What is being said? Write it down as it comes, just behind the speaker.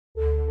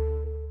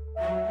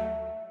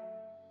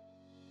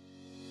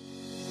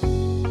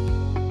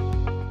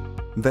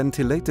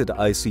Ventilated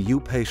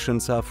ICU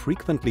patients are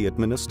frequently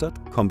administered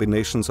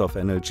combinations of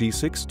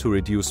analgesics to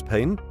reduce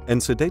pain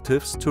and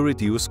sedatives to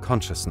reduce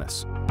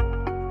consciousness.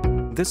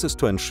 This is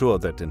to ensure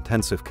that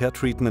intensive care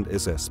treatment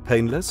is as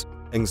painless,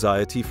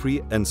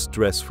 anxiety-free and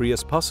stress-free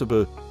as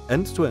possible,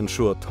 and to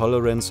ensure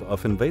tolerance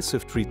of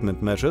invasive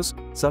treatment measures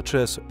such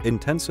as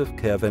intensive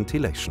care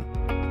ventilation.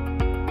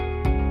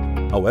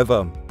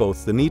 However,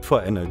 both the need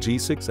for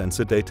analgesics and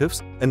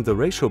sedatives and the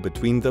ratio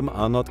between them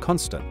are not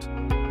constant.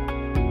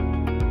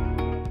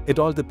 It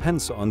all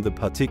depends on the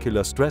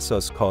particular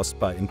stressors caused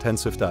by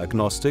intensive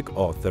diagnostic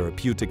or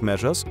therapeutic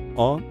measures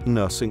or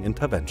nursing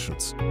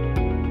interventions.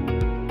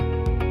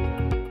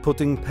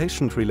 Putting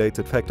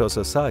patient-related factors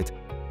aside,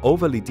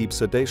 overly deep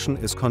sedation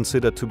is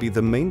considered to be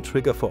the main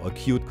trigger for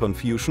acute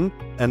confusion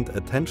and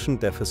attention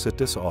deficit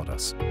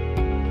disorders.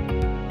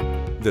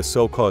 The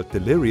so-called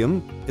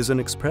delirium is an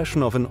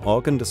expression of an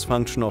organ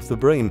dysfunction of the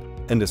brain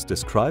and is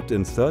described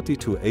in 30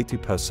 to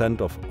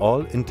 80% of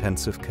all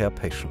intensive care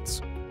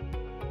patients.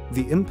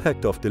 The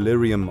impact of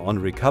delirium on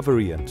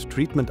recovery and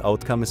treatment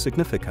outcome is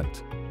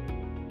significant.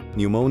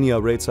 Pneumonia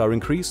rates are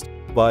increased,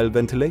 while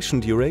ventilation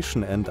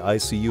duration and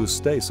ICU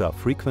stays are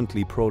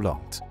frequently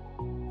prolonged.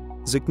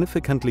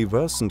 Significantly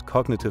worsened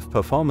cognitive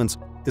performance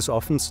is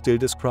often still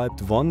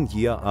described 1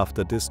 year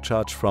after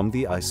discharge from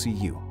the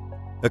ICU.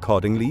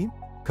 Accordingly,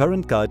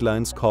 current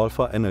guidelines call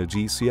for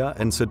analgesia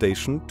and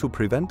sedation to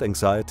prevent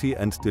anxiety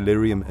and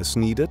delirium as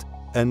needed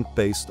and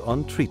based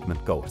on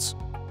treatment goals.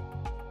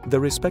 The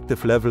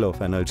respective level of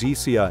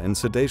analgesia and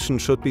sedation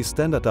should be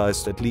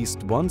standardized at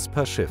least once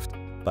per shift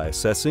by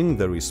assessing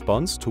the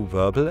response to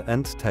verbal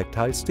and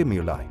tactile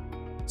stimuli.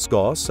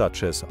 Scores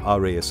such as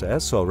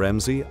RASS or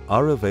Ramsey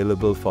are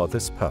available for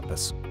this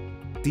purpose.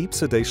 Deep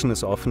sedation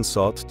is often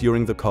sought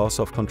during the course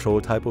of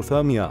controlled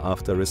hypothermia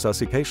after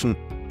resuscitation,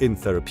 in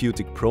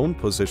therapeutic prone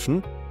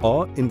position,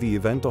 or in the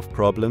event of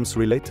problems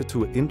related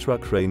to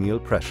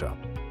intracranial pressure.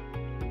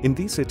 In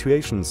these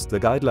situations, the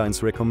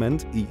guidelines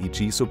recommend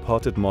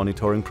EEG-supported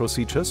monitoring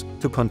procedures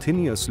to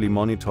continuously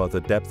monitor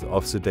the depth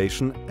of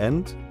sedation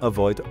and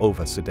avoid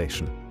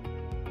oversedation.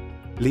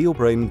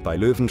 LEOBRAIN by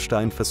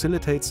Löwenstein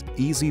facilitates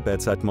easy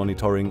bedside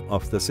monitoring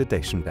of the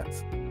sedation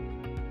depth.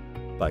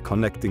 By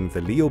connecting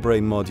the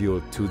LEOBRAIN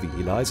module to the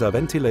ELISA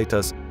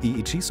ventilators,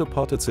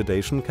 EEG-supported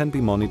sedation can be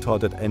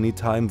monitored at any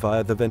time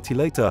via the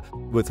ventilator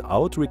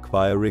without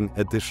requiring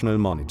additional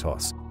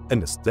monitors,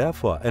 and is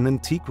therefore an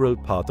integral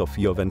part of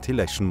your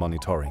ventilation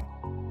monitoring.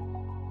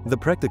 The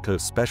practical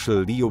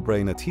special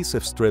LEOBRAIN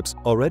adhesive strips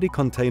already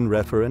contain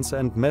reference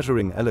and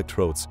measuring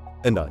electrodes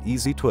and are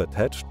easy to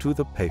attach to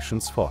the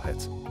patient's forehead.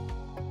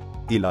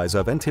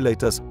 ELISA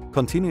ventilators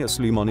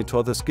continuously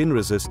monitor the skin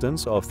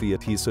resistance of the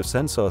adhesive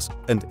sensors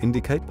and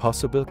indicate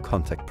possible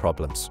contact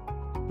problems.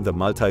 The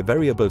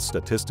multivariable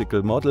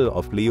statistical model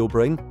of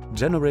LEOBRAIN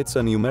generates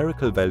a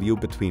numerical value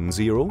between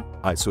 0,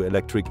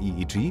 isoelectric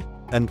EEG,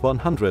 and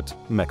 100,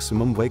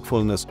 maximum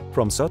wakefulness,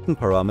 from certain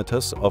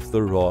parameters of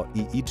the raw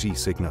EEG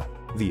signal.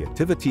 The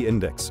activity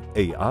index,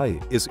 AI,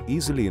 is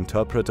easily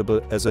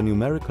interpretable as a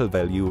numerical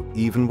value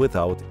even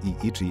without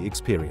EEG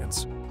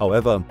experience.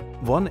 However,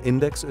 one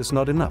index is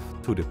not enough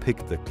to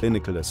depict the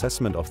clinical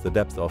assessment of the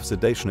depth of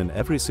sedation in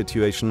every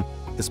situation,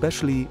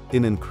 especially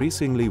in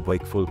increasingly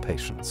wakeful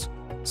patients.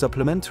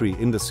 Supplementary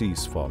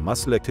indices for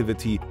muscle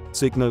activity,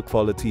 signal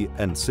quality,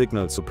 and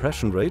signal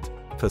suppression rate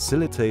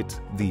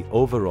facilitate the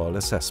overall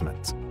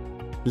assessment.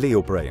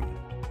 LEOBRAIN,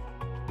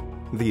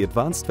 the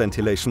advanced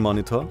ventilation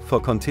monitor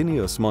for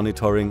continuous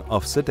monitoring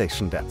of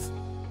sedation depth.